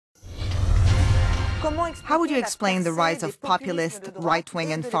How would you explain the rise of populist,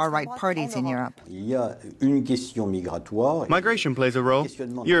 right-wing and far-right parties in Europe? Migration plays a role.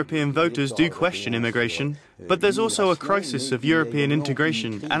 European voters do question immigration, but there's also a crisis of European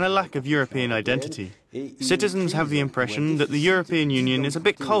integration and a lack of European identity. Citizens have the impression that the European Union is a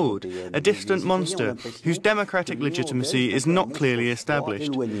bit cold, a distant monster whose democratic legitimacy is not clearly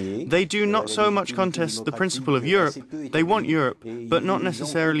established. They do not so much contest the principle of Europe, they want Europe, but not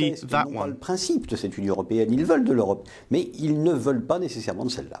necessarily that one.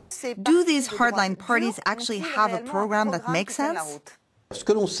 Do these hardline parties actually have a program that makes sense?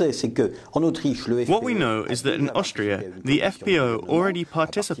 What we know is that in Austria, the FPÖ already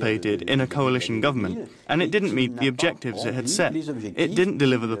participated in a coalition government, and it didn't meet the objectives it had set. It didn't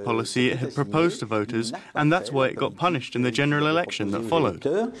deliver the policy it had proposed to voters, and that's why it got punished in the general election that followed.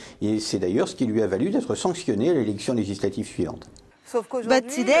 But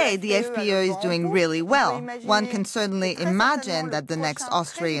today, the FPÖ is doing really well. One can certainly imagine that the next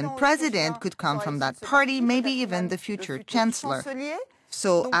Austrian president could come from that party, maybe even the future chancellor.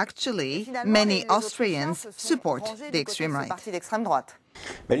 So actually, many Austrians support the extreme right.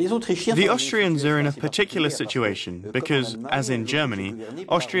 The Austrians are in a particular situation because, as in Germany,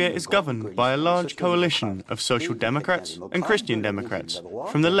 Austria is governed by a large coalition of social democrats and Christian democrats,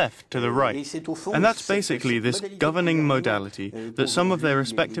 from the left to the right. And that's basically this governing modality that some of their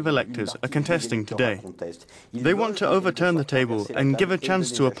respective electors are contesting today. They want to overturn the table and give a chance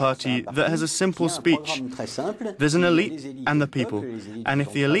to a party that has a simple speech. There's an elite and the people, and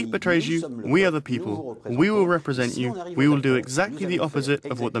if the elite betrays you, we are the people. We will represent you. We will do exactly the opposite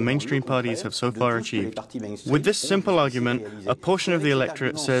of what the mainstream parties have so far achieved. With this simple argument, a portion of the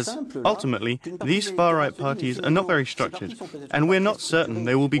electorate says, ultimately, these far-right parties are not very structured, and we're not certain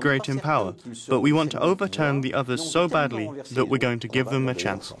they will be great in power, but we want to overturn the others so badly that we're going to give them a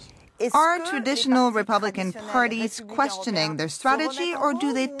chance. Are traditional Republican parties questioning their strategy, or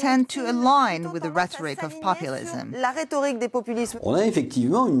do they tend to align with the rhetoric of populism?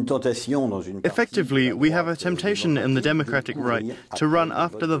 Effectively, we have a temptation in the democratic right to run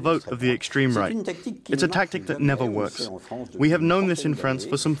after the vote of the extreme right. It's a tactic that never works. We have known this in France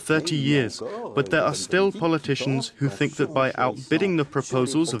for some 30 years, but there are still politicians who think that by outbidding the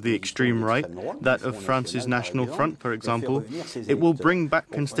proposals of the extreme right, that of France's National Front, for example, it will bring back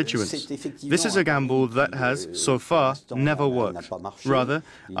constituents. This is a gamble that has, so far, never worked. Rather,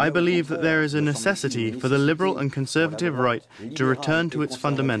 I believe that there is a necessity for the liberal and conservative right to return to its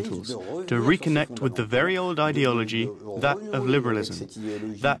fundamentals, to reconnect with the very old ideology, that of liberalism,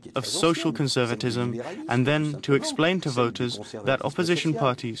 that of social conservatism, and then to explain to voters that opposition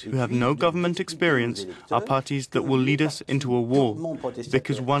parties who have no government experience are parties that will lead us into a war,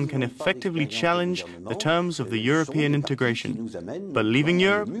 because one can effectively challenge the terms of the European integration. But leaving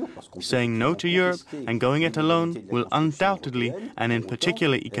Europe, saying no to Europe and going it alone will undoubtedly, and in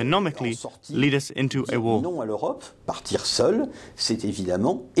particular economically, lead us into a war. Partir seul, c'est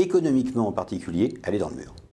évidemment, économiquement en particulier, aller dans le mur.